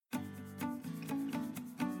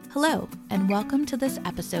Hello, and welcome to this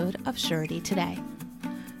episode of Surety Today.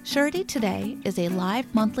 Surety Today is a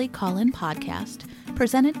live monthly call-in podcast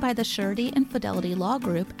presented by the Surety and Fidelity Law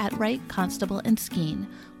Group at Wright, Constable and Skeen,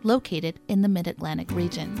 located in the Mid-Atlantic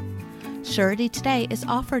region. Surety Today is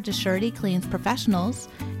offered to surety claims professionals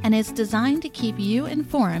and is designed to keep you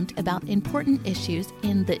informed about important issues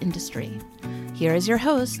in the industry. Here is your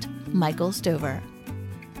host, Michael Stover.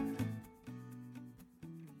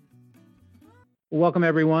 Welcome,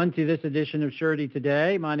 everyone, to this edition of Surety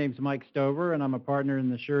Today. My name is Mike Stover, and I'm a partner in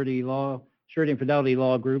the Surety and Fidelity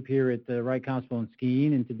Law Group here at the Wright, Constable and Skeen.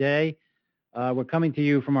 And today, we're coming to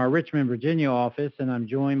you from our Richmond, Virginia office, and I'm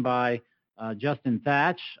joined by Justin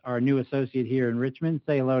Thatch, our new associate here in Richmond.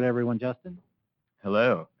 Say hello to everyone, Justin.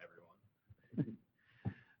 Hello, everyone.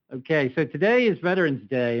 Okay, so today is Veterans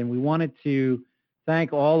Day, and we wanted to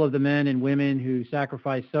thank all of the men and women who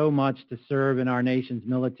sacrifice so much to serve in our nation's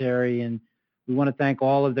military, and we want to thank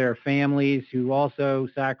all of their families who also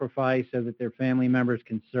sacrifice so that their family members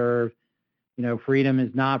can serve. You know, freedom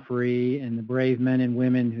is not free, and the brave men and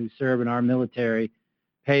women who serve in our military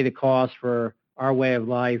pay the cost for our way of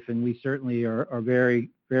life, and we certainly are very,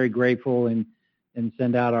 very grateful and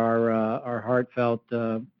send out our heartfelt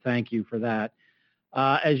thank you for that.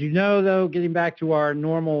 As you know, though, getting back to our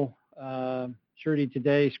normal Surety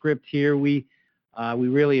Today script here, we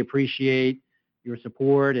really appreciate your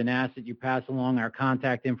support and ask that you pass along our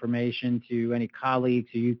contact information to any colleagues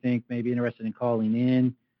who you think may be interested in calling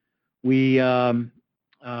in. We want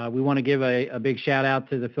to give a big shout out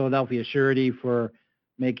to the Philadelphia Surety for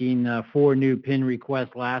making 4 new PIN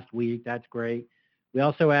requests last week. That's great. We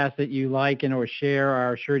also ask that you like and or share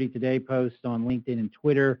our Surety Today posts on LinkedIn and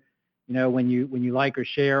Twitter. You know, when you like or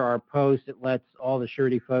share our posts, it lets all the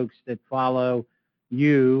Surety folks that follow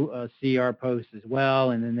you see our posts as well,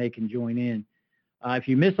 and then they can join in. If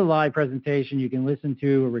you miss a live presentation, you can listen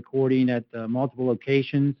to a recording at multiple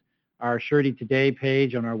locations, our Surety Today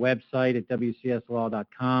page on our website at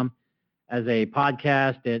wcslaw.com, as a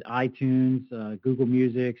podcast at iTunes, Google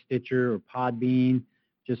Music, Stitcher, or Podbean.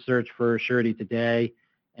 Just search for Surety Today,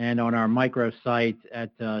 and on our microsite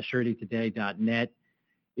at suretytoday.net.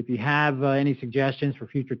 If you have any suggestions for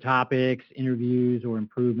future topics, interviews, or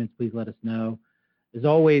improvements, please let us know. As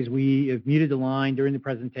always, we have muted the line during the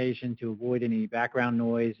presentation to avoid any background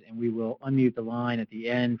noise, and we will unmute the line at the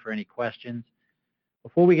end for any questions.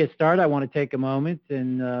 Before we get started, I want to take a moment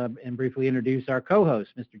and briefly introduce our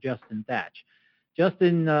co-host, Mr. Justin Thatch.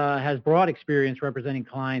 Justin has broad experience representing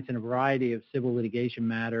clients in a variety of civil litigation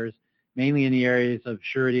matters, mainly in the areas of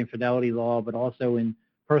surety and fidelity law, but also in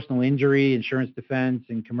personal injury, insurance defense,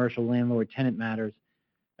 and commercial landlord-tenant matters.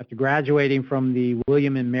 After graduating from the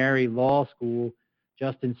William and Mary Law School,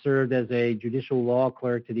 Justin served as a judicial law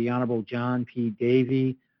clerk to the Honorable John P.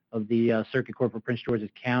 Davey of the Circuit Court for Prince George's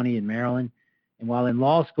County in Maryland. And while in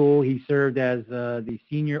law school, he served as the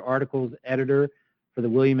senior articles editor for the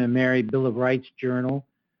William and Mary Bill of Rights Journal.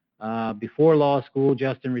 Before law school,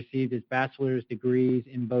 Justin received his bachelor's degrees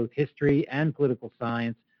in both history and political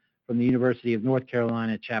science from the University of North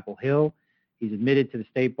Carolina at Chapel Hill. He's admitted to the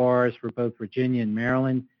state bars for both Virginia and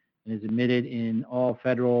Maryland, and is admitted in all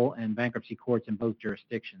federal and bankruptcy courts in both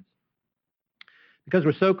jurisdictions. Because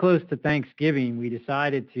we're so close to Thanksgiving, we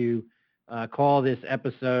decided to call this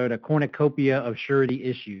episode a cornucopia of surety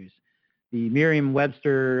issues. The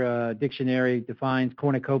Merriam-Webster dictionary defines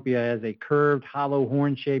cornucopia as a curved, hollow,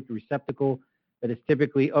 horn-shaped receptacle that is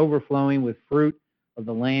typically overflowing with fruit of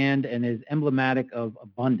the land and is emblematic of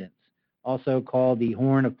abundance, also called the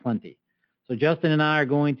horn of plenty. So Justin and I are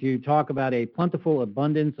going to talk about a plentiful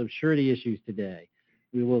abundance of surety issues today.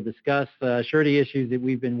 We will discuss surety issues that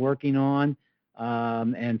we've been working on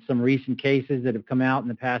and some recent cases that have come out in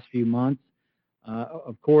the past few months.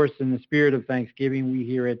 Of course, in the spirit of Thanksgiving, we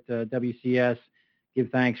here at WCS give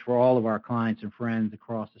thanks for all of our clients and friends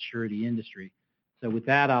across the surety industry. So with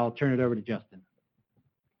that, I'll turn it over to Justin.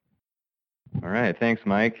 All right, thanks,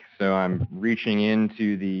 Mike. So I'm reaching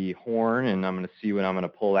into the horn, and I'm going to see what I'm going to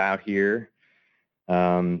pull out here.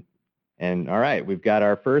 And all right, we've got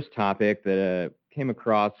our first topic that came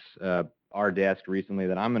across our desk recently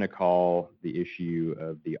that I'm going to call the issue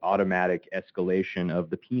of the automatic escalation of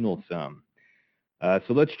the penal sum.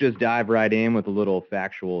 So let's just dive right in with a little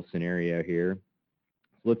factual scenario here.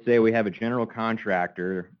 Let's say we have a general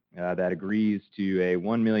contractor that agrees to a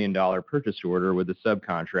 $1 million purchase order with a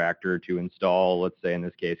subcontractor to install, let's say in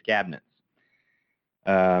this case, cabinets.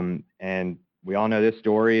 And we all know this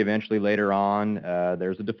story. Eventually later on,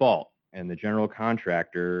 there's a default, and the general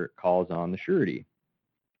contractor calls on the surety.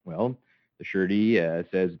 Well, the surety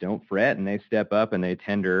says don't fret, and they step up and they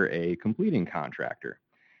tender a completing contractor.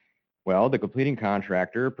 Well, the completing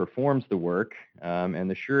contractor performs the work, and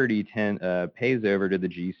the surety pays over to the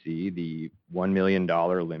GC the $1 million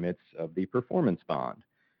limits of the performance bond.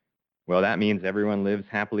 Well, that means everyone lives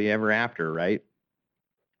happily ever after, right?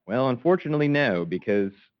 Well, unfortunately, no,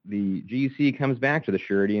 because the GC comes back to the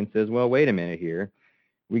surety and says, well, wait a minute here.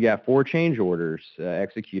 We got 4 change orders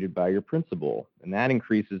executed by your principal, and that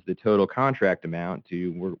increases the total contract amount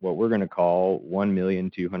to what we're going to call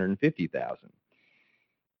 $1,250,000.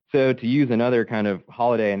 So to use another kind of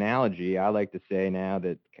holiday analogy, I like to say now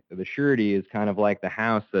that the surety is kind of like the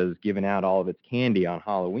house that has given out all of its candy on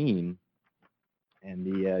Halloween, and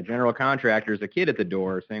the general contractor is a kid at the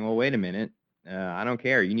door saying, well, wait a minute, I don't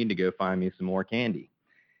care. You need to go find me some more candy.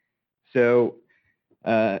 So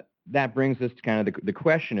that brings us to kind of the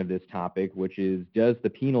question of this topic, which is, does the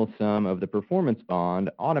penal sum of the performance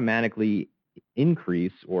bond automatically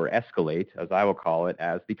increase or escalate, as I will call it,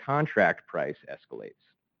 as the contract price escalates?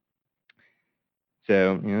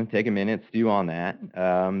 So, take a minute, stew on that.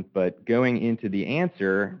 But going into the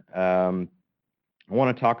answer, I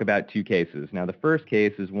want to talk about 2 cases. Now, the first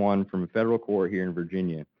case is one from a federal court here in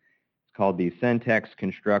Virginia. It's called the Centex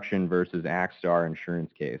Construction versus Axstar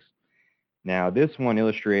Insurance case. Now, this one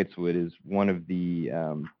illustrates what is one of the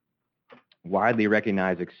widely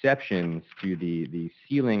recognized exceptions to the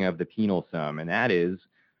ceiling of the penal sum, and that is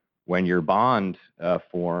when your bond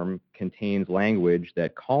form contains language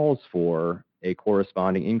that calls for a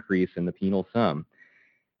corresponding increase in the penal sum.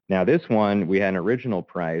 Now, this one, we had an original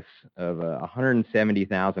price of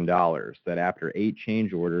 $170,000 that after 8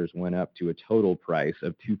 change orders went up to a total price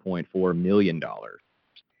of $2.4 million.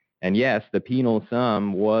 And yes, the penal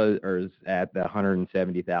sum was at the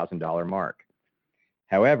 $170,000 mark.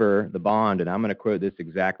 However, the bond, and I'm going to quote this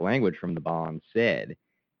exact language from the bond, said,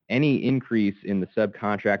 any increase in the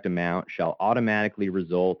subcontract amount shall automatically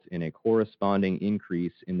result in a corresponding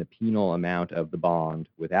increase in the penal amount of the bond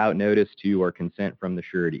without notice to or consent from the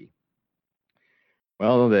surety.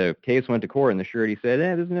 Well, the case went to court and the surety said,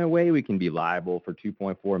 there's no way we can be liable for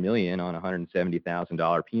 $2.4 million on a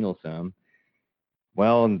 $170,000 penal sum.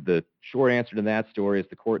 Well, the short answer to that story is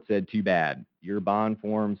the court said, too bad. Your bond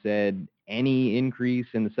form said any increase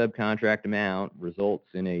in the subcontract amount results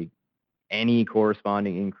in any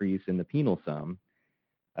corresponding increase in the penal sum.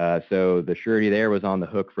 So the surety there was on the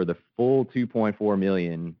hook for the full $2.4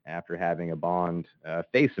 million after having a bond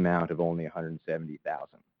face amount of only $170,000.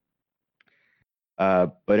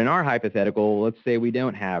 But in our hypothetical, let's say we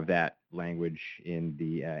don't have that language in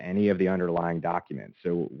the any of the underlying documents.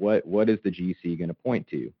 So what is the GC going to point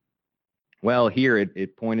to? Well, here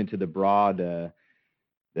it pointed to the broad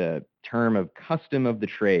the term of custom of the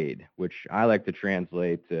trade, which I like to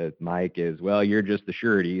translate to Mike as, well, you're just the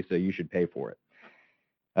surety, so you should pay for it.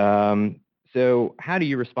 So how do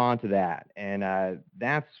you respond to that? And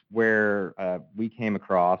that's where we came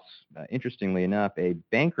across, interestingly enough, a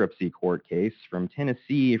bankruptcy court case from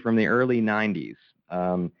Tennessee from the early 90s.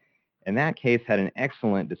 And that case had an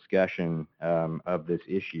excellent discussion of this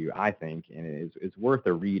issue, I think, and it's worth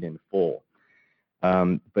a read in full.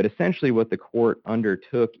 But essentially what the court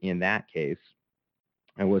undertook in that case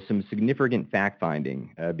was some significant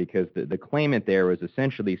fact-finding because the claimant there was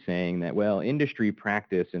essentially saying that, well, industry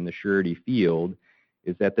practice in the surety field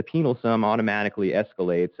is that the penal sum automatically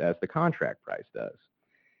escalates as the contract price does.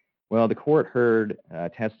 Well, the court heard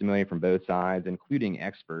testimony from both sides, including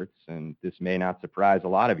experts, and this may not surprise a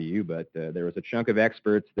lot of you, but there was a chunk of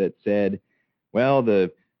experts that said, well,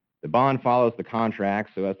 the bond follows the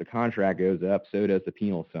contract, so as the contract goes up, so does the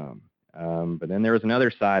penal sum. But then there was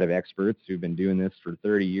another side of experts who've been doing this for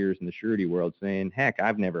 30 years in the surety world saying, heck,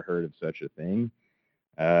 I've never heard of such a thing.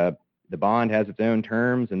 The bond has its own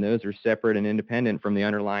terms, and those are separate and independent from the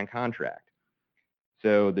underlying contract.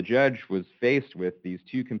 So the judge was faced with these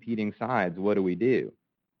 2 competing sides. What do we do?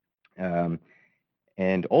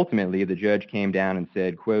 And ultimately, the judge came down and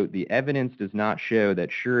said, quote, the evidence does not show that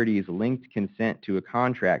sureties linked consent to a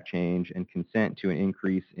contract change and consent to an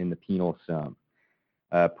increase in the penal sum.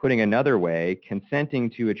 Putting another way, consenting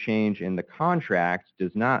to a change in the contract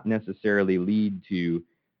does not necessarily lead to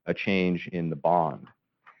a change in the bond.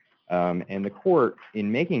 And the court,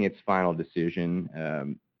 in making its final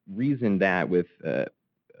decision, reasoned that with the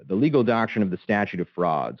legal doctrine of the statute of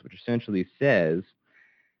frauds, which essentially says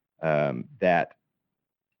that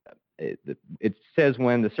it says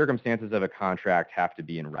when the circumstances of a contract have to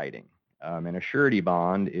be in writing. And a surety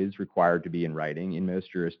bond is required to be in writing in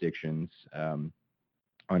most jurisdictions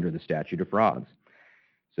under the statute of frauds.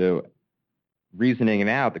 So reasoning it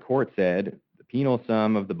out, the court said the penal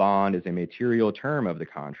sum of the bond is a material term of the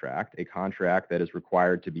contract, a contract that is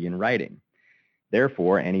required to be in writing.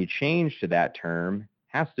 Therefore, any change to that term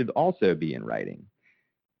has to also be in writing.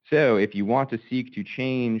 So if you want to seek to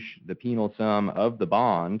change the penal sum of the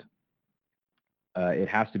bond, it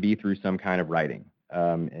has to be through some kind of writing,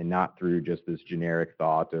 and not through just this generic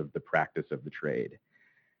thought of the practice of the trade.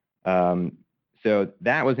 So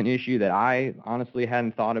that was an issue that I honestly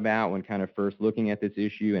hadn't thought about when kind of first looking at this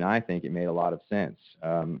issue, and I think it made a lot of sense.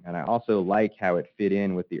 And I also like how it fit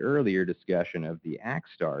in with the earlier discussion of the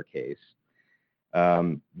Axstar case,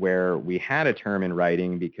 where we had a term in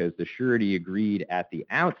writing because the surety agreed at the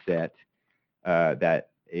outset that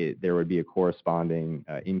there would be a corresponding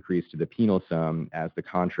increase to the penal sum as the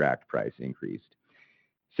contract price increased.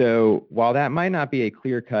 So while that might not be a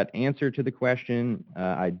clear-cut answer to the question,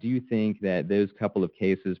 I do think that those couple of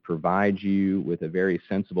cases provide you with a very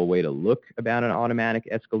sensible way to look about an automatic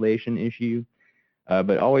escalation issue.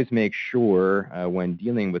 But always make sure when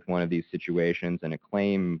dealing with one of these situations and a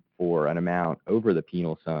claim for an amount over the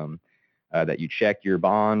penal sum that you check your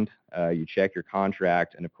bond, you check your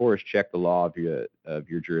contract, and of course check the law of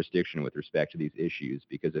your jurisdiction with respect to these issues,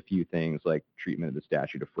 because a few things like treatment of the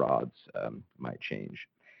statute of frauds might change.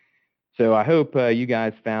 So I hope you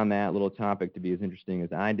guys found that little topic to be as interesting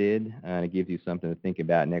as I did, and it gives you something to think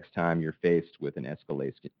about next time you're faced with an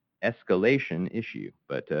escalation issue.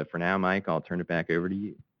 But for now, Mike, I'll turn it back over to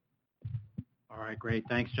you. All right, great.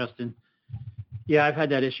 Thanks, Justin. Yeah, I've had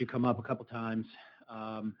that issue come up a couple times,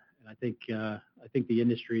 and I think the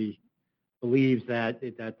industry believes that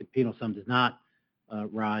the penal sum does not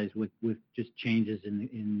rise with just changes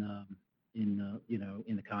in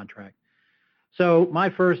the contract. So my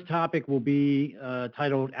first topic will be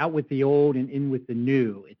titled "Out with the Old and In with the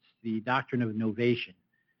New." It's the doctrine of novation.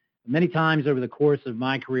 Many times over the course of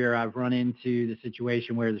my career, I've run into the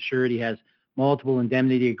situation where the surety has multiple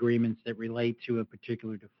indemnity agreements that relate to a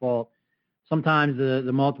particular default. Sometimes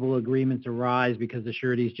the multiple agreements arise because the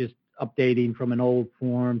surety is just updating from an old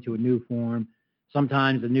form to a new form.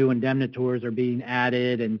 Sometimes the new indemnitors are being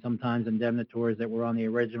added, and sometimes indemnitors that were on the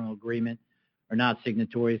original agreement are not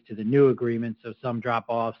signatories to the new agreement, so some drop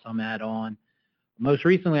off, some add on. Most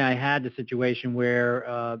recently, I had the situation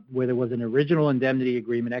where there was an original indemnity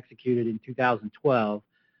agreement executed in 2012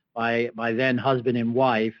 by then husband and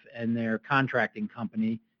wife and their contracting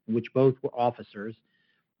company, in which both were officers.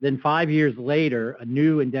 Then 5 years later, a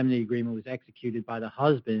new indemnity agreement was executed by the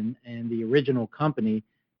husband and the original company,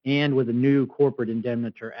 and with a new corporate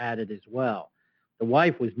indemnitor added as well. The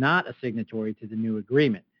wife was not a signatory to the new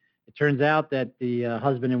agreement. It turns out that the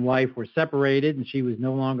husband and wife were separated, and she was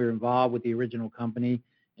no longer involved with the original company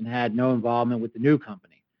and had no involvement with the new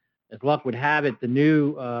company. As luck would have it, the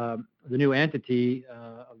new entity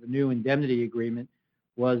of the new indemnity agreement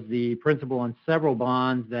was the principal on several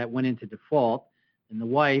bonds that went into default, and the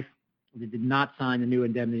wife, that did not sign the new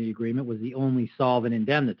indemnity agreement, was the only solvent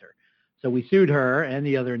indemnitor. So we sued her and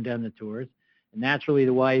the other indemnitors. And naturally,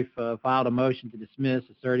 the wife filed a motion to dismiss,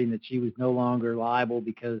 asserting that she was no longer liable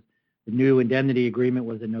because the new indemnity agreement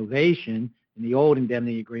was a novation and the old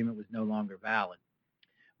indemnity agreement was no longer valid.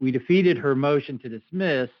 We defeated her motion to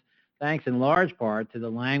dismiss, thanks in large part to the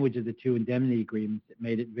language of the two indemnity agreements that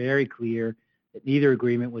made it very clear that neither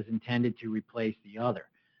agreement was intended to replace the other.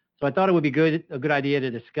 So I thought it would be a good idea to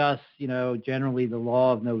discuss, generally the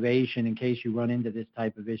law of novation in case you run into this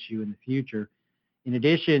type of issue in the future. In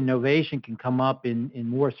addition, novation can come up in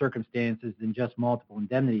more circumstances than just multiple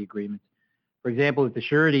indemnity agreements. For example, if the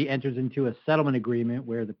surety enters into a settlement agreement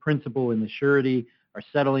where the principal and the surety are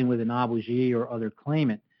settling with an obligee or other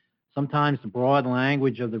claimant, sometimes the broad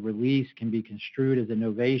language of the release can be construed as a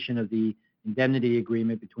novation of the indemnity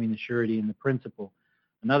agreement between the surety and the principal.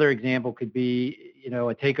 Another example could be, a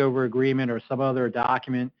takeover agreement or some other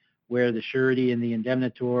document where the surety and the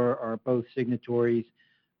indemnitor are both signatories,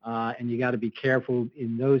 and you got to be careful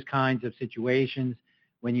in those kinds of situations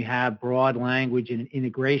when you have broad language and an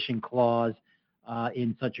integration clause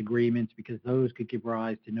in such agreements, because those could give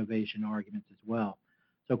rise to novation arguments as well.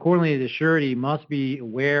 So accordingly, the surety must be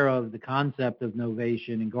aware of the concept of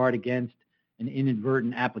novation and guard against an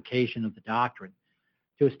inadvertent application of the doctrine.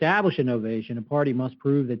 To establish a novation, a party must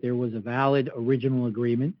prove that there was a valid original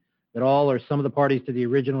agreement, that all or some of the parties to the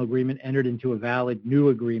original agreement entered into a valid new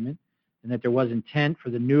agreement, and that there was intent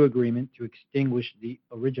for the new agreement to extinguish the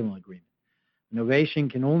original agreement.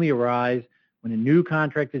 Novation can only arise when a new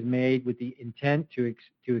contract is made with the intent to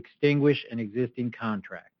extinguish an existing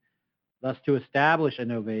contract. Thus, to establish a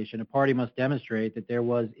novation, a party must demonstrate that there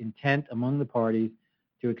was intent among the parties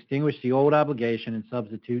to extinguish the old obligation and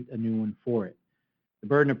substitute a new one for it. The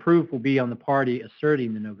burden of proof will be on the party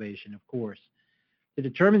asserting the novation, of course. To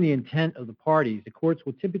determine the intent of the parties, the courts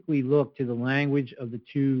will typically look to the language of the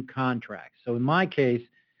two contracts. So in my case,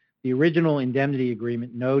 The original indemnity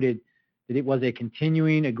agreement noted that it was a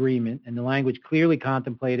continuing agreement, and the language clearly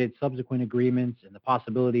contemplated subsequent agreements and the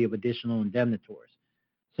possibility of additional indemnitors.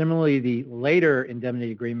 Similarly, the later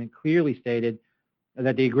indemnity agreement clearly stated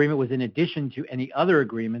that the agreement was in addition to any other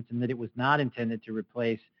agreements and that it was not intended to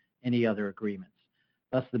replace any other agreements.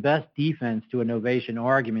 Thus, the best defense to a novation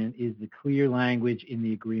argument is the clear language in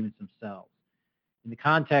the agreements themselves. In the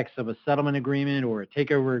context of a settlement agreement or a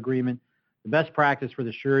takeover agreement, the best practice for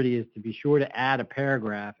the surety is to be sure to add a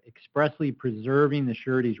paragraph expressly preserving the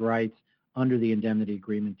surety's rights under the indemnity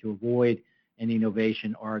agreement to avoid any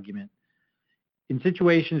novation argument. In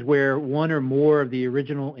situations where one or more of the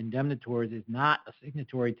original indemnitors is not a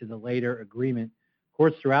signatory to the later agreement,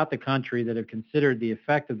 courts throughout the country that have considered the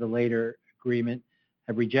effect of the later agreement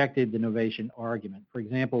have rejected the novation argument. For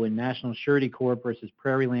example, in National Surety Corp versus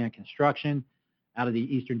Prairie Land Construction out of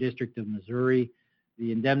the Eastern District of Missouri,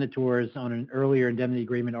 the indemnitors on an earlier indemnity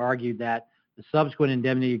agreement argued that the subsequent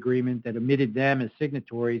indemnity agreement that omitted them as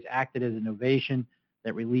signatories acted as a novation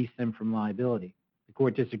that released them from liability. The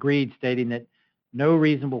court disagreed, stating that no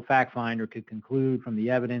reasonable fact finder could conclude from the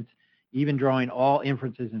evidence, even drawing all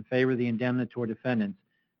inferences in favor of the indemnitor defendants,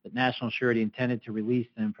 that National Surety intended to release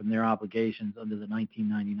them from their obligations under the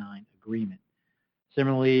 1999 agreement.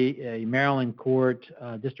 Similarly, a Maryland court,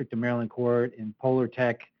 District of Maryland Court in Polar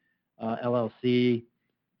Tech LLC,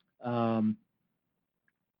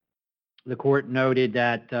 the court noted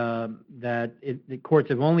that the courts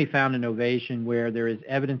have only found a novation where there is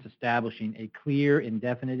evidence establishing a clear,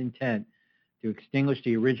 indefinite intent to extinguish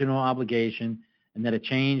the original obligation, and that a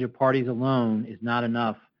change of parties alone is not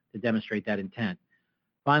enough to demonstrate that intent.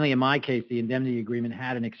 Finally, in my case, the indemnity agreement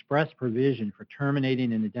had an express provision for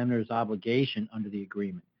terminating an indemnitor's obligation under the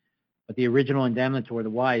agreement, but the original indemnitor, the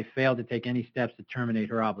wife, failed to take any steps to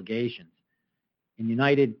terminate her obligations. In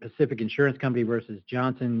United Pacific Insurance Company versus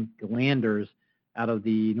Johnson Glanders out of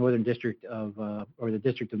the Northern District of, or the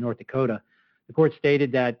District of North Dakota, the court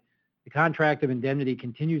stated that the contract of indemnity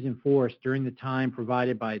continues in force during the time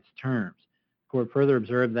provided by its terms. The court further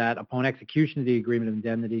observed that upon execution of the agreement of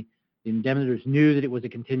indemnity, the indemnitors knew that it was a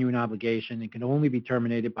continuing obligation and could only be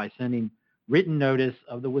terminated by sending written notice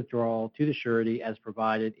of the withdrawal to the surety as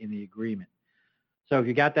provided in the agreement. So if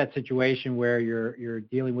you got that situation where you're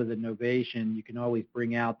dealing with a novation, you can always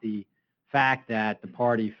bring out the fact that the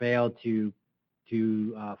party failed to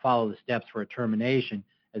follow the steps for a termination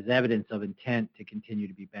as evidence of intent to continue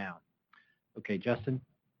to be bound. Okay, Justin?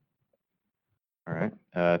 All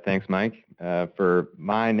right. Thanks, Mike. For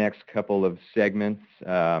my next couple of segments,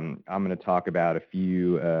 I'm going to talk about a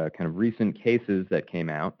few kind of recent cases that came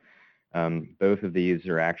out. Both of these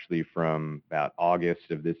are actually from about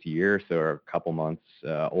August of this year, so are a couple months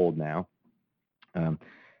old now.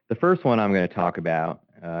 The first one I'm going to talk about,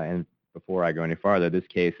 and before I go any farther, this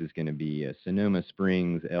case is going to be Sonoma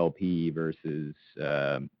Springs LP versus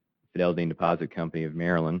Fidelity and Deposit Company of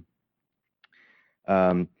Maryland.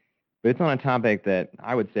 But it's on a topic that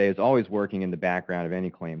I would say is always working in the background of any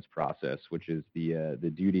claims process, which is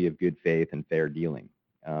the duty of good faith and fair dealing.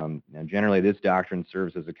 Now, generally, this doctrine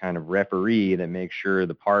serves as a kind of referee that makes sure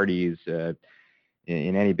the parties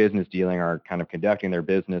in any business dealing are kind of conducting their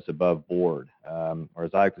business above board, or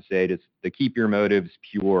as I like to say, just to keep your motives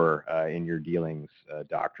pure in your dealings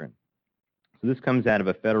doctrine. So this comes out of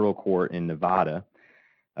a federal court in Nevada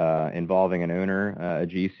involving an owner, a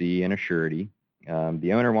GC, and a surety.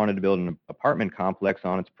 The owner wanted to build an apartment complex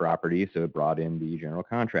on its property, so it brought in the general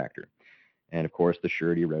contractor. And of course, the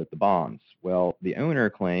surety wrote the bonds. Well, the owner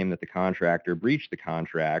claimed that the contractor breached the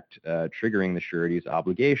contract, triggering the surety's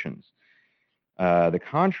obligations. The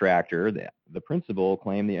contractor, the principal,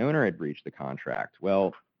 claimed the owner had breached the contract.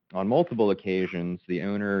 Well, on multiple occasions, the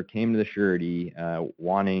owner came to the surety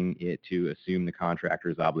wanting it to assume the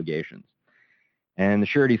contractor's obligations. And the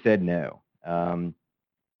surety said no.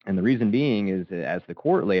 And the reason being is, as the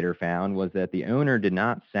court later found, was that the owner did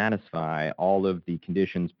not satisfy all of the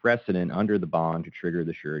conditions precedent under the bond to trigger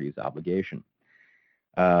the surety's obligation.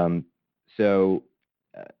 So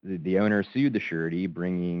the owner sued the surety,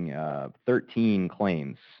 bringing 13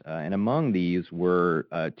 claims. And among these were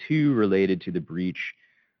 2 related to the breach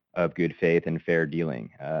of good faith and fair dealing.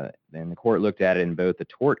 And the court looked at it in both the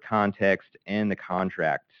tort context and the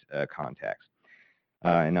contract context.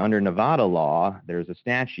 And under Nevada law, there's a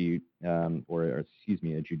statute,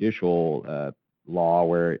 a judicial law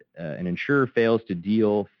where an insurer fails to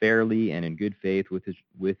deal fairly and in good faith with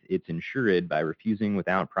its insured by refusing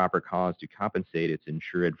without proper cause to compensate its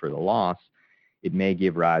insured for the loss, it may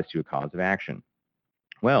give rise to a cause of action.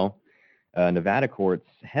 Well, Nevada courts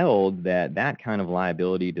held that that kind of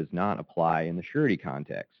liability does not apply in the surety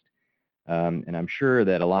context. And I'm sure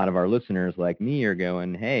that a lot of our listeners like me are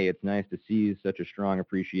going, hey, it's nice to see such a strong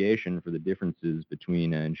appreciation for the differences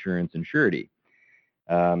between insurance and surety.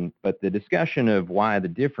 But the discussion of why the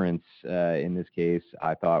difference in this case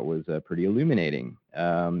I thought was pretty illuminating.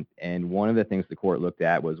 And one of the things the court looked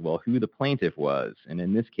at was, well, who the plaintiff was, and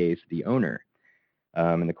in this case, the owner.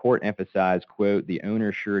 And the court emphasized, quote, the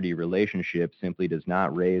owner-surety relationship simply does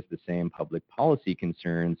not raise the same public policy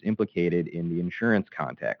concerns implicated in the insurance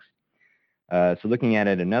context. So looking at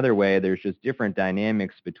it another way, there's just different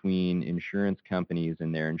dynamics between insurance companies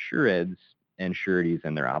and their insureds and sureties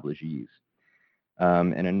and their obligees.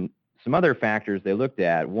 And in some other factors they looked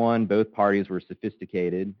at, one, both parties were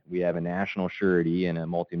sophisticated. We have a national surety and a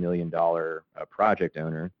multi-million-dollar project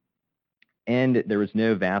owner. And there was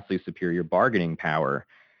no vastly superior bargaining power,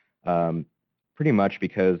 pretty much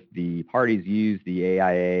because the parties used the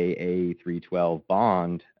AIA A312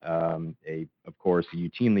 bond, of course, a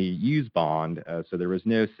routinely used bond, so there was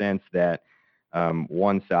no sense that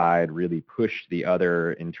one side really pushed the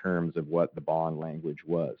other in terms of what the bond language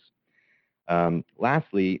was.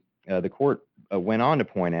 Lastly, the court went on to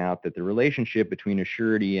point out that the relationship between a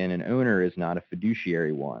surety and an owner is not a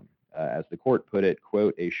fiduciary one. As the court put it,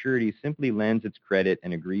 quote, a surety simply lends its credit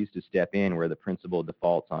and agrees to step in where the principal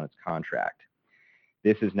defaults on its contract.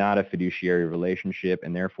 This is not a fiduciary relationship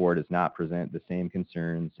and therefore does not present the same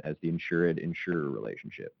concerns as the insured-insurer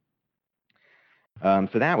relationship. So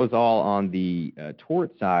that was all on the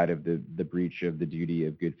tort side of the breach of the duty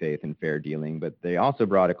of good faith and fair dealing, but they also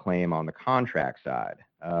brought a claim on the contract side.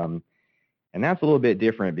 And that's a little bit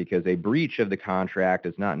different because a breach of the contract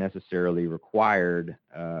is not necessarily required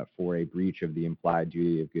for a breach of the implied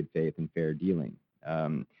duty of good faith and fair dealing.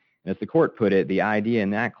 As the court put it, the idea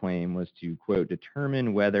in that claim was to, quote,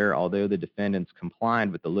 determine whether, although the defendants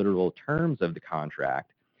complied with the literal terms of the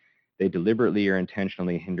contract, they deliberately or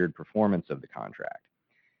intentionally hindered performance of the contract.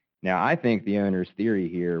 Now, I think the owner's theory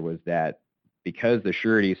here was that because the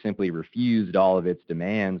surety simply refused all of its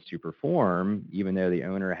demands to perform, even though the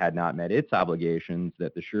owner had not met its obligations,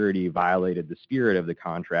 that the surety violated the spirit of the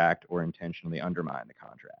contract or intentionally undermined the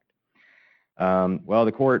contract. Well,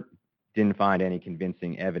 the court didn't find any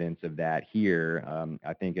convincing evidence of that here,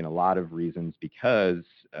 I think in a lot of reasons because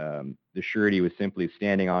the surety was simply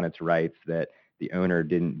standing on its rights that the owner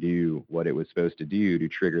didn't do what it was supposed to do to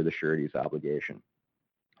trigger the surety's obligation.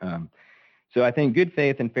 So I think good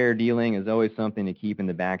faith and fair dealing is always something to keep in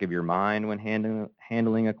the back of your mind when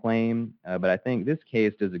handling a claim. But I think this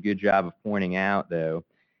case does a good job of pointing out, though,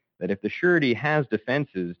 that if the surety has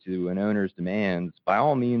defenses to an owner's demands, by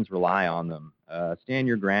all means rely on them. Stand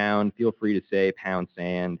your ground. Feel free to say pound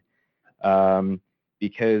sand,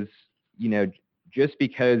 because just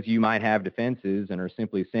because you might have defenses and are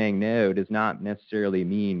simply saying no does not necessarily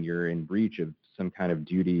mean you're in breach of some kind of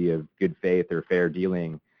duty of good faith or fair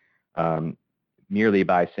dealing merely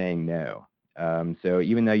by saying no. So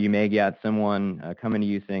even though you may get someone coming to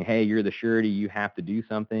you saying, hey, you're the surety, you have to do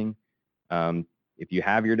something, if you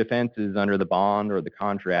have your defenses under the bond or the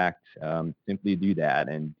contract, simply do that.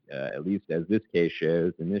 And at least as this case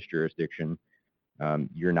shows in this jurisdiction,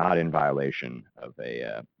 you're not in violation of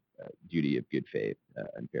a duty of good faith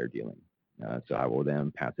and fair dealing. So I will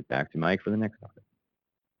then pass it back to Mike for the next topic.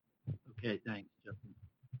 Okay, thanks, Justin.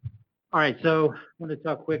 All right, so I want to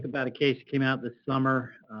talk quick about a case that came out this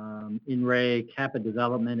summer, In Re Kappa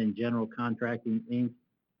Development and General Contracting, Inc.,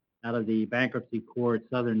 out of the Bankruptcy Court,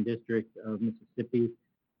 Southern District of Mississippi.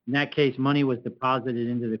 In that case, money was deposited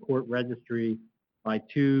into the court registry by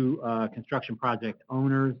two construction project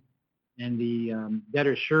owners, and the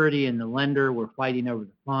debtor surety and the lender were fighting over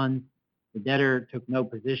the funds. The debtor took no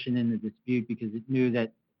position in the dispute because it knew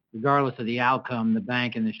that regardless of the outcome, the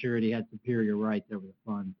bank and the surety had superior rights over the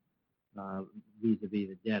funds vis-a-vis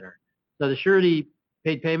the debtor. So the surety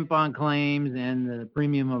paid payment bond claims and the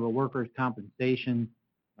premium of a workers' compensation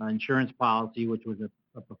insurance policy, which was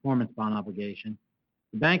a performance bond obligation.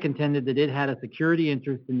 The bank contended that it had a security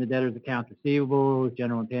interest in the debtor's accounts receivables,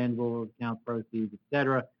 general intangibles, account proceeds,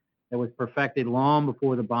 etc., that was perfected long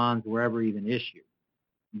before the bonds were ever even issued.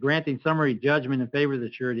 In granting summary judgment in favor of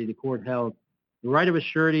the surety, the court held the right of a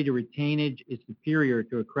surety to retainage is superior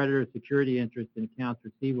to a creditor's security interest in accounts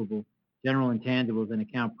receivable, general intangibles, and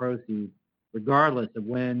account proceeds, regardless of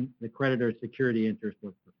when the creditor's security interest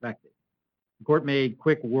was perfected. The court made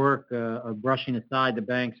quick work of brushing aside the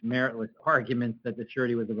bank's meritless arguments that the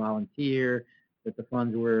surety was a volunteer, that the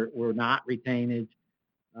funds were not retainage,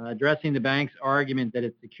 addressing the bank's argument that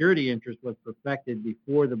its security interest was perfected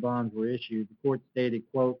before the bonds were issued. The court stated,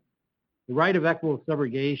 quote, the right of equitable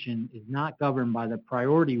subrogation is not governed by the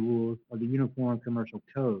priority rules of the Uniform Commercial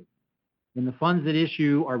Code. When the funds at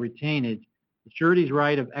issue are retainage, the surety's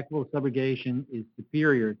right of equitable subrogation is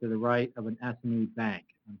superior to the right of an assignee bank,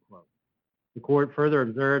 unquote. The court further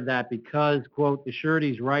observed that because, quote, the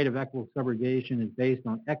surety's right of equitable subrogation is based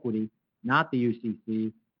on equity, not the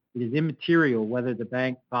UCC, it is immaterial whether the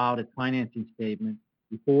bank filed its financing statement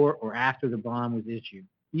before or after the bond was issued.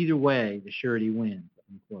 Either way, the surety wins,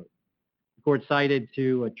 unquote. The court cited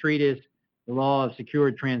to a treatise, the law of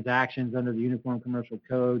secured transactions under the Uniform Commercial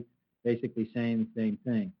Code, basically saying the same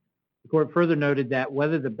thing. The court further noted that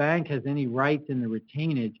whether the bank has any rights in the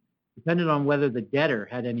retainage depended on whether the debtor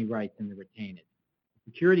had any rights in the retainage.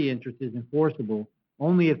 The security interest is enforceable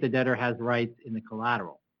only if the debtor has rights in the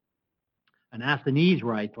collateral. An assignee's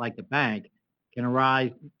rights, like the bank, can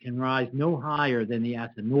rise no higher than the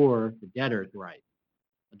assignor, the debtor's rights.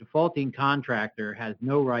 A defaulting contractor has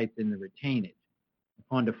no rights in the retainage.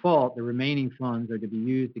 Upon default, the remaining funds are to be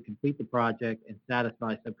used to complete the project and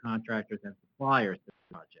satisfy subcontractors and suppliers to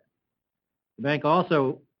the project. The bank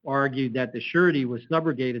also argued that the surety was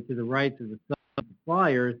subrogated to the rights of the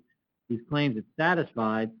suppliers whose claims it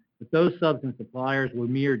satisfied, but those subs and suppliers were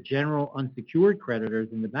mere general unsecured creditors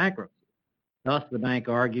in the bankruptcy. Thus, the bank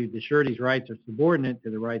argued the surety's rights are subordinate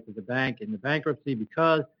to the rights of the bank in the bankruptcy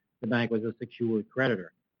because the bank was a secured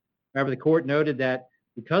creditor. However, the court noted that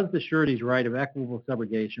because the surety's right of equitable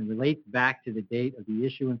subrogation relates back to the date of the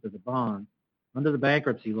issuance of the bond, under the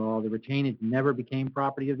bankruptcy law, the retainage never became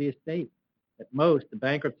property of the estate. At most, the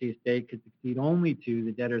bankruptcy estate could succeed only to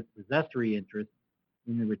the debtor's possessory interest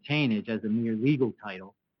in the retainage as a mere legal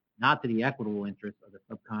title, not to the equitable interest of the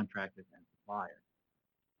subcontractors and suppliers.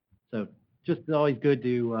 So just always good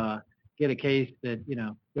to get a case that,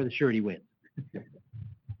 where the surety wins.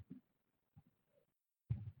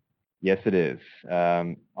 Yes, it is.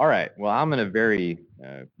 All right. Well, I'm going to very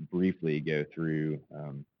briefly go through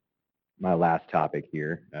my last topic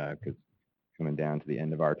here because coming down to the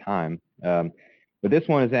end of our time. But this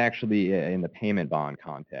one is actually in the payment bond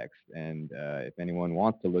context. And if anyone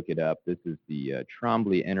wants to look it up, this is the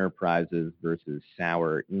Trombley Enterprises versus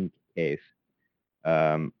Sauer Inc. case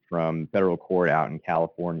from federal court out in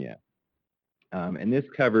California. And this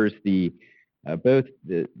covers both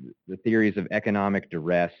the theories of economic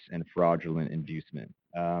duress and fraudulent inducement.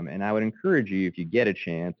 And I would encourage you, if you get a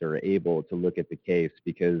chance or are able, to look at the case,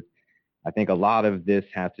 because I think a lot of this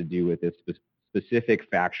has to do with this specific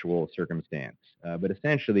factual circumstance. But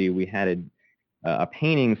essentially, we had a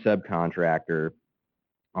painting subcontractor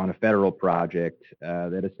on a federal project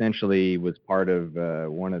that essentially was part of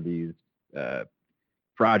one of these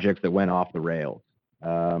projects that went off the rails.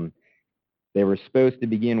 They were supposed to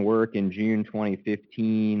begin work in June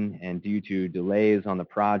 2015, and due to delays on the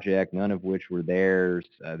project, none of which were theirs,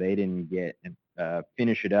 they didn't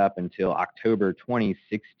finish it up until October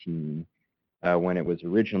 2016, when it was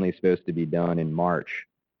originally supposed to be done in March.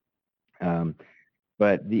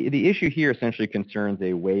 But the issue here essentially concerns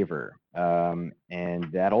a waiver,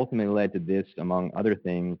 and that ultimately led to this, among other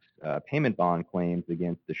things, payment bond claims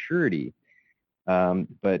against the surety.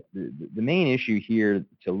 But the main issue here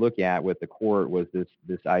to look at with the court was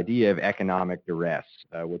this idea of economic duress,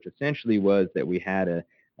 which essentially was that we had a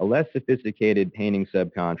less sophisticated painting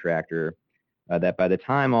subcontractor that by the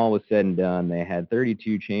time all was said and done, they had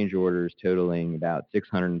 32 change orders totaling about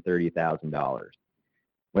 $630,000.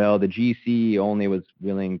 Well, the GC only was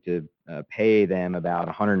willing to pay them about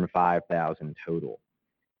 $105,000 total.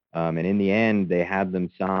 And in the end, they had them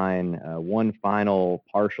sign one final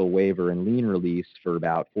partial waiver and lien release for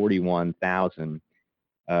about $41,000,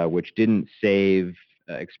 which didn't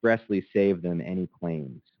expressly save them any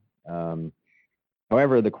claims.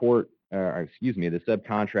 However, the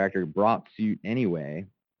subcontractor brought suit anyway,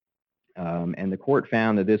 and the court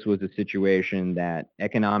found that this was a situation that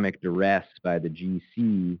economic duress by the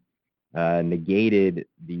GC negated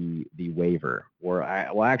the waiver,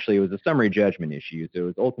 actually it was a summary judgment issue, so it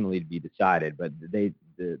was ultimately to be decided, but the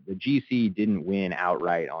GC didn't win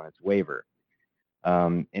outright on its waiver.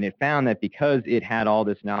 And it found that because it had all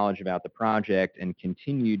this knowledge about the project and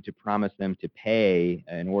continued to promise them to pay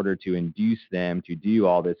in order to induce them to do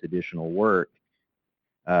all this additional work,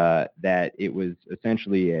 that it was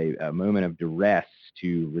essentially a moment of duress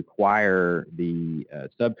to require the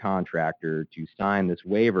subcontractor to sign this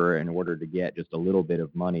waiver in order to get just a little bit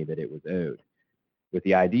of money that it was owed, with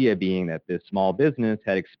the idea being that this small business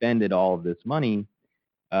had expended all of this money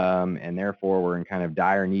and therefore were in kind of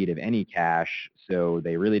dire need of any cash, so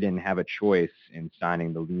they really didn't have a choice in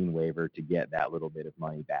signing the lien waiver to get that little bit of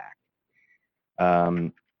money back.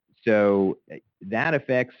 So that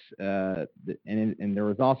affects, and there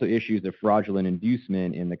was also issues of fraudulent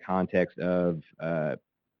inducement in the context of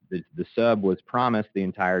the sub was promised the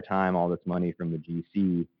entire time all this money from the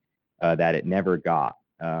GC that it never got,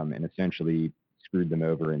 and essentially screwed them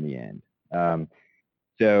over in the end.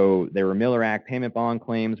 So there were Miller Act payment bond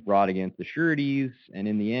claims brought against the sureties, and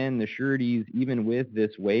in the end, the sureties, even with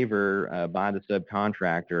this waiver by the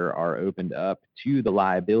subcontractor, are opened up to the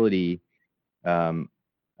liability under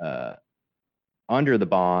the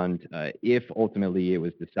bond if ultimately it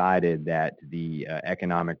was decided that the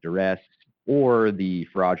economic duress or the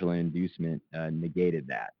fraudulent inducement negated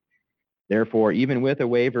that. Therefore, even with a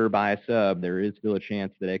waiver by a sub, there is still a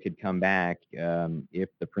chance that it could come back if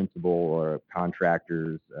the principal or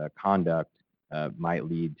contractor's conduct might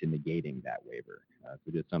lead to negating that waiver.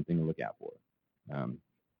 So just something to look out for.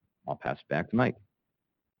 I'll pass it back to Mike.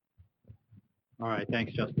 All right,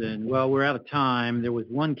 thanks, Justin. Well, we're out of time. There was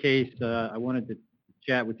one case I wanted to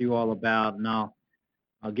chat with you all about, and I'll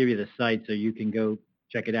give you the site so you can go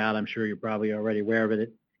check it out. I'm sure you're probably already aware of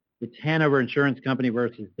it. It's Hanover Insurance Company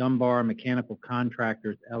versus Dunbar Mechanical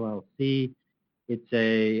Contractors, LLC. It's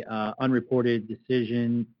a unreported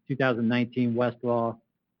decision, 2019 Westlaw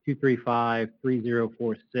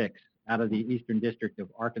 2353046 out of the Eastern District of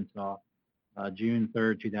Arkansas, June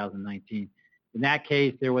 3rd, 2019. In that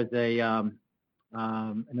case, there was an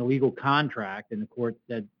illegal contract, and the court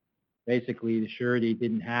said basically the surety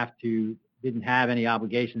didn't have any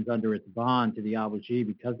obligations under its bond to the obligee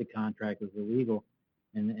because the contract was illegal.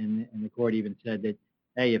 And the court even said that,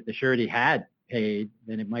 hey, if the surety had paid,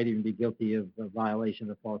 then it might even be guilty of a violation of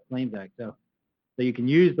the False Claims Act. So you can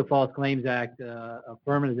use the False Claims Act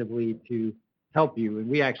affirmatively to help you. And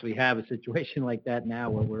we actually have a situation like that now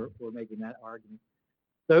where we're making that argument.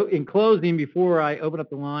 So in closing, before I open up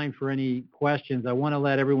the line for any questions, I want to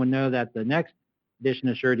let everyone know that the next edition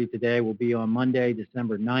of Surety Today will be on Monday,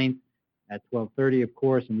 December 9th at 12:30, of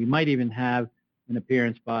course, and we might even have an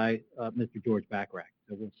appearance by Mr. George Bacharach.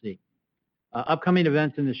 So we'll see. Upcoming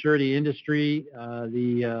events in the surety industry,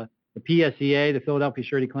 the PSEA, the Philadelphia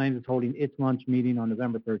Surety Claims, is holding its lunch meeting on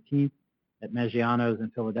November 13th at Maggiano's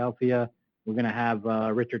in Philadelphia. We're going to have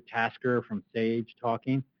Richard Tasker from SAGE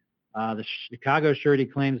talking. The Chicago Surety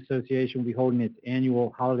Claims Association will be holding its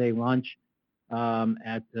annual holiday lunch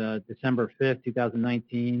at December 5th,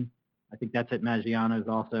 2019. I think that's at Maggiano's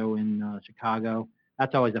also in Chicago.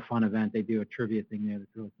 That's always a fun event. They do a trivia thing there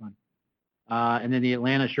that's really fun. And then the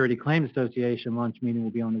Atlanta Surety Claims Association lunch meeting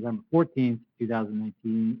will be on November 14th,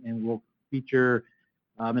 2019, and we'll feature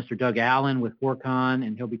Mr. Doug Allen with Forcon,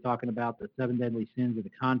 and he'll be talking about the 7 deadly sins of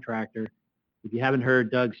the contractor. If you haven't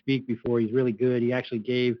heard Doug speak before, he's really good. He actually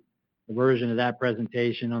gave a version of that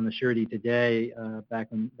presentation on the Surety Today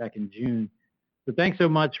back in June. So thanks so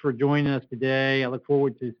much for joining us today. I look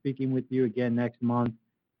forward to speaking with you again next month.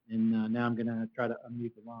 And now I'm going to try to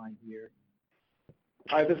unmute the line here.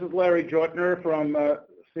 Hi, this is Larry Jortner from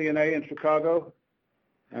CNA in Chicago.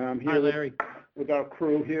 I'm here. Hi, Larry. With our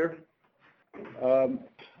crew here. I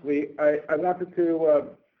wanted to,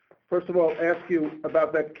 first of all, ask you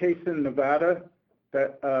about that case in Nevada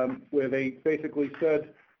that where they basically said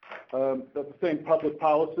that the same public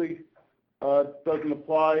policy doesn't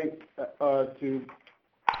apply to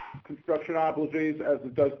construction obligees as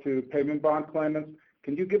it does to payment bond claimants.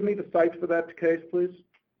 Can you give me the site for that case, please?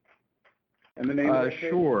 And the name of the case?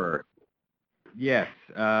 Sure. Yes.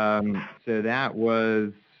 So that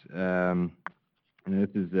was, and this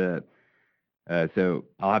is so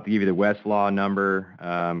I'll have to give you the Westlaw number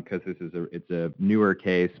because it's a newer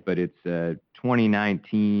case, but it's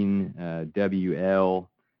 2019 WL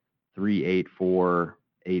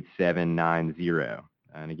 3848790.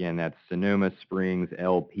 And again, that's Sonoma Springs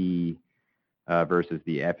LP versus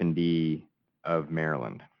the F&D of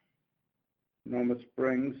Maryland. Sonoma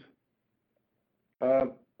Springs.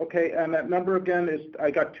 Okay, and that number again is,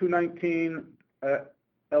 I got 219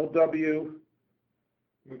 LW.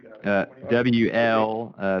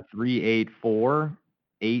 WL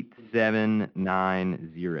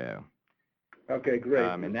 3848790. Okay, great.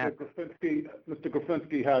 And Mr.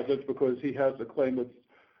 Graffinsky has it because he has a claim that's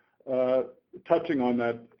touching on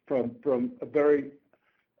that from a very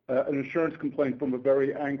an insurance complaint from a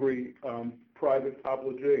very angry private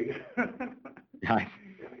obligee.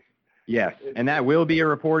 Yes, and that will be a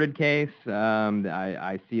reported case.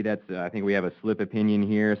 I see that's, I think we have a slip opinion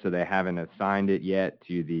here, so they haven't assigned it yet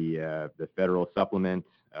to the federal supplement.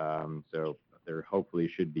 So there hopefully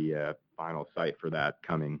should be a final site for that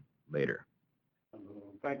coming later.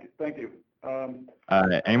 Thank you.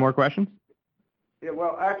 Any more questions? Yeah,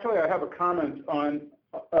 well, actually, I have a comment on,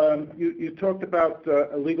 you talked about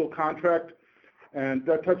a legal contract, and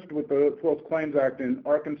that touched with the False Claims Act in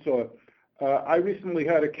Arkansas. I recently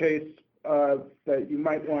had a case that you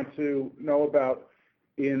might want to know about.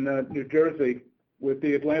 in New Jersey with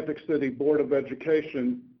the Atlantic City Board of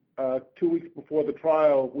Education. 2 weeks before the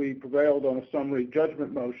trial, we prevailed on a summary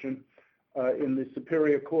judgment motion in the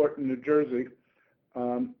Superior Court in New Jersey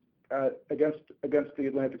against the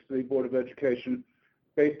Atlantic City Board of Education,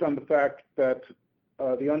 based on the fact that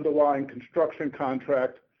the underlying construction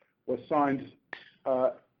contract was signed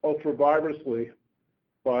ultra-virusly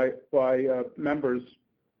by members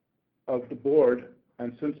of the board,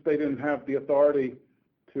 and since they didn't have the authority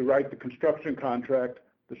to write the construction contract,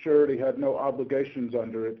 the surety had no obligations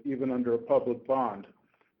under it, even under a public bond.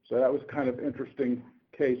 So that was kind of interesting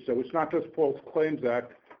case. So it's not just False Claims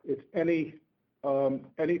Act, it's anything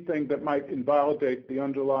that might invalidate the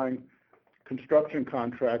underlying construction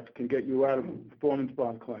contract can get you out of a performance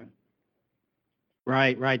bond claim.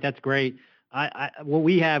 Right. That's great. What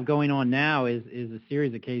we have going on now is a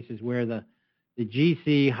series of cases where the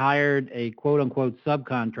GC hired a quote-unquote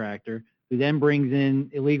subcontractor who then brings in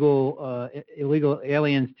illegal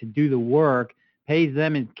aliens to do the work, pays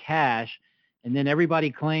them in cash, and then everybody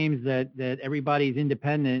claims that everybody's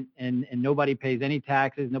independent and nobody pays any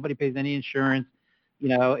taxes, nobody pays any insurance. You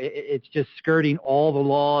know, it's just skirting all the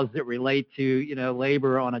laws that relate to, you know,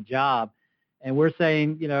 labor on a job. And we're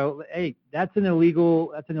saying, you know, hey, that's an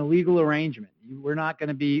illegal arrangement. We're not going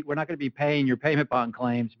to be paying your payment bond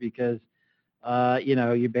claims because, you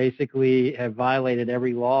know, you basically have violated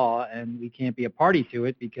every law, and we can't be a party to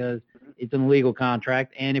it because it's an illegal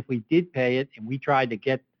contract. And if we did pay it and we tried to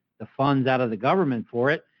get the funds out of the government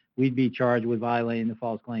for it, we'd be charged with violating the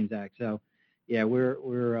False Claims Act. So, yeah, we're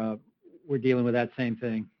dealing with that same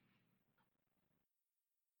thing.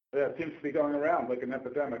 Yeah, it seems to be going around like an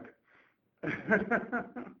epidemic.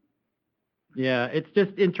 Yeah, it's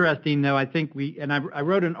just interesting, though. I think I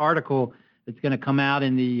wrote an article that's going to come out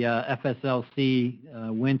in the FSLC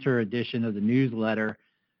winter edition of the newsletter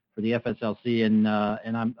for the FSLC, and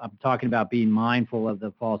I'm talking about being mindful of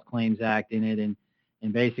the False Claims Act in it, and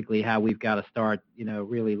basically how we've got to start, you know,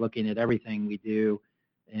 really looking at everything we do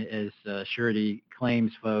as surety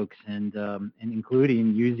claims folks, and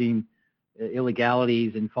including using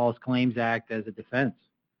illegalities and False Claims Act as a defense.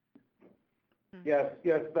 Yes,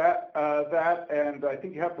 that, and I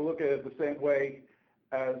think you have to look at it the same way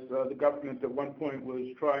as the government at one point was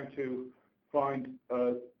trying to find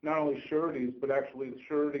not only sureties, but actually the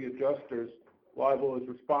surety adjusters liable as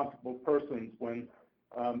responsible persons when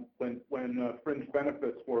fringe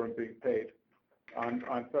benefits weren't being paid on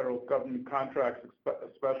federal government contracts,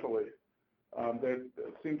 especially. There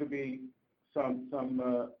seemed to be some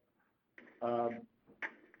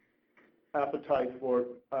appetite for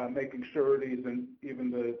making sureties and even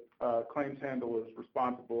the claims handlers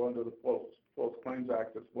responsible under the False Claims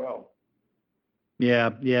Act as well. Yeah,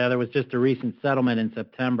 there was just a recent settlement in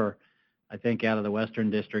September, I think, out of the Western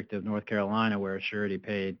District of North Carolina, where a surety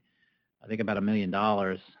paid, I think, about $1 million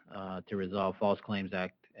to resolve False Claims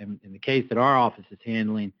Act. And in the case that our office is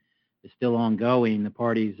handling is still ongoing. The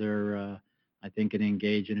parties are, I think, going to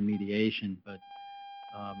engage in a mediation, but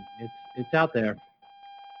it's out there.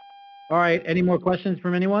 All right. Any more questions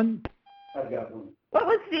from anyone? I've got one. What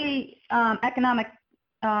was the economic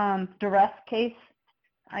duress case?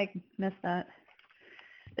 I missed that.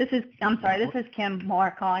 This is Kim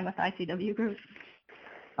Moore calling with ICW Group.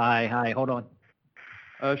 Hi. Hold on.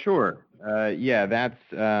 Sure. Yeah, that's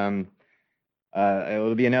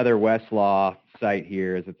it'll be another Westlaw site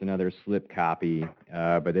here, as it's another slip copy,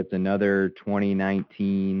 but it's another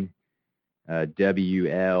 2019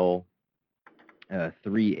 WL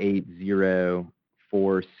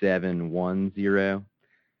 3804710,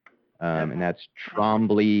 and that's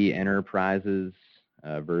Trombley Enterprises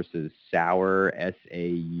versus Sauer,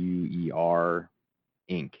 SAUER,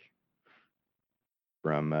 Inc.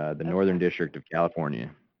 from the Northern District of California.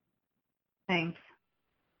 Thanks.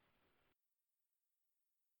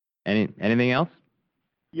 Anything else?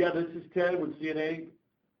 Yeah, this is Ted with CNA.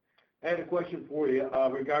 I had a question for you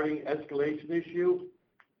regarding escalation issue.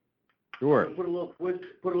 Sure. Put a little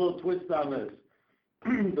twist on this.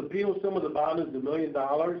 The penal sum of the bond is $1 million,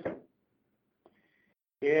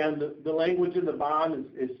 and the language in the bond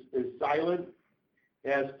is silent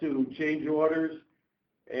as to change orders.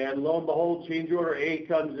 And lo and behold, change order A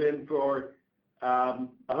comes in for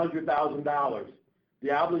 $100,000. The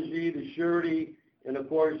obligee, the surety, and of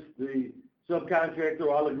course the subcontractor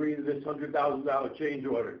all agree to this $100,000 change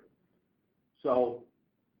order. So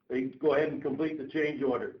they go ahead and complete the change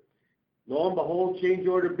order. Lo and behold, change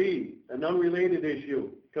order B, an unrelated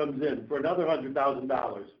issue, comes in for another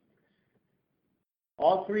 $100,000.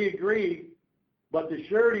 All three agree, but the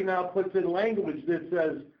surety now puts in language that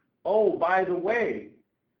says, oh, by the way,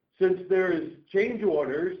 since there is change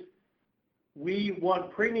orders, we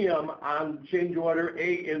want premium on change order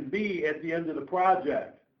A and B at the end of the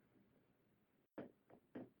project.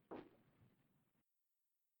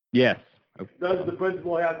 Yes. Does the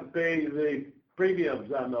principal have to pay the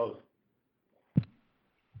premiums on those?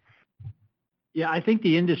 Yeah, I think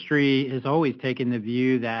the industry has always taken the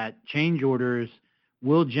view that change orders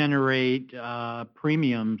will generate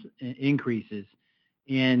premiums increases,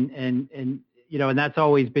 and that's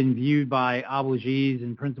always been viewed by obligees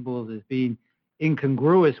and principals as being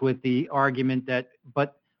incongruous with the argument that,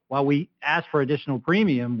 but while we ask for additional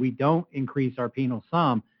premium, we don't increase our penal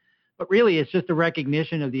sum. But really, it's just a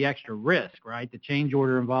recognition of the extra risk, right? The change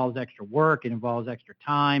order involves extra work, it involves extra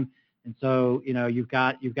time. And so, you've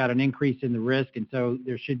got an increase in the risk, and so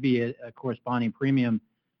there should be a corresponding premium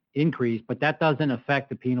increase, but that doesn't affect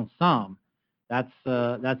the penal sum. That's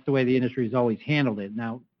the way the industry has always handled it.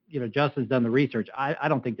 Now, Justin's done the research. I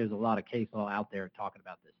don't think there's a lot of case law out there talking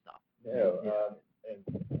about this stuff. No, and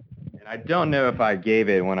I don't know if I gave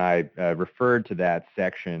it when I referred to that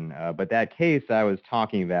section, but that case I was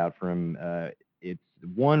talking about from it's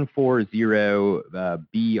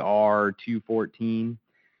 140BR214.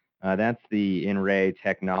 That's the In Re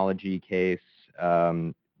Technology case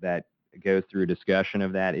that goes through a discussion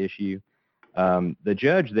of that issue. The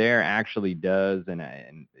judge there actually does,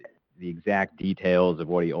 and the exact details of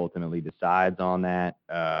what he ultimately decides on that,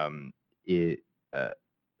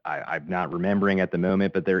 I'm not remembering at the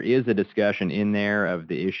moment, but there is a discussion in there of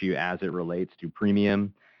the issue as it relates to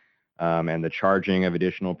premium and the charging of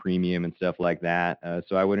additional premium and stuff like that.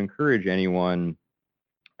 So I would encourage anyone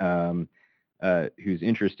who's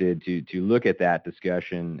interested to look at that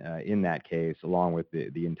discussion in that case, along with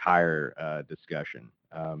the entire discussion.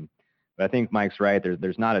 But I think Mike's right.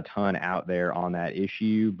 There's not a ton out there on that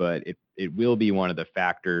issue, but it will be one of the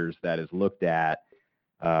factors that is looked at,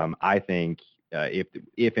 I think,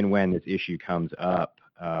 if and when this issue comes up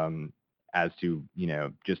as to,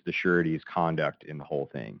 just the surety's conduct in the whole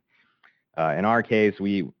thing. In our case,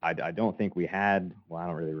 I don't think we had, well, I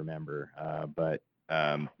don't really remember, but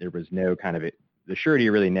there was no kind of the surety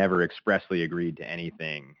really never expressly agreed to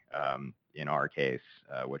anything in our case,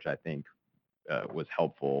 which I think was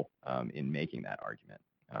helpful in making that argument.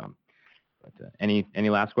 But any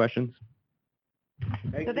last questions?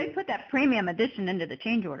 So they put that premium addition into the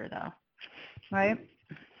change order, though, right?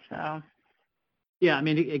 So. Yeah, I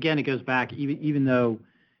mean, again, it goes back, even though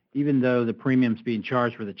the premium's being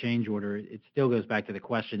charged for the change order, it still goes back to the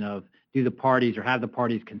question of, do the parties or have the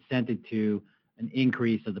parties consented to an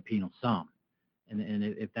increase of the penal sum? And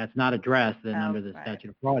if that's not addressed, then under the statute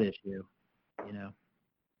of fraud issue,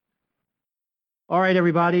 All right,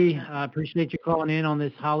 everybody. I appreciate you calling in on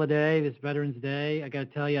this holiday, this Veterans Day. I got to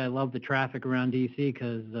tell you, I love the traffic around D.C.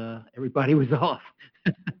 because everybody was off.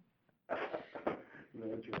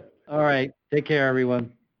 All right. Take care,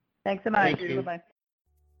 everyone. Thanks so much. Thank you. Bye-bye.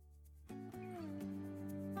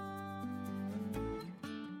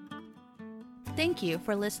 Thank you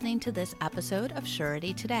for listening to this episode of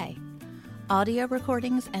Surety Today. Audio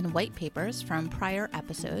recordings and white papers from prior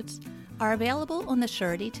episodes are available on the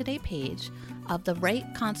Surety Today page of the Wright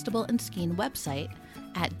Constable and Skeen website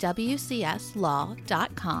at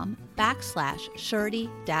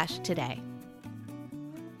wcslaw.com/surety-today.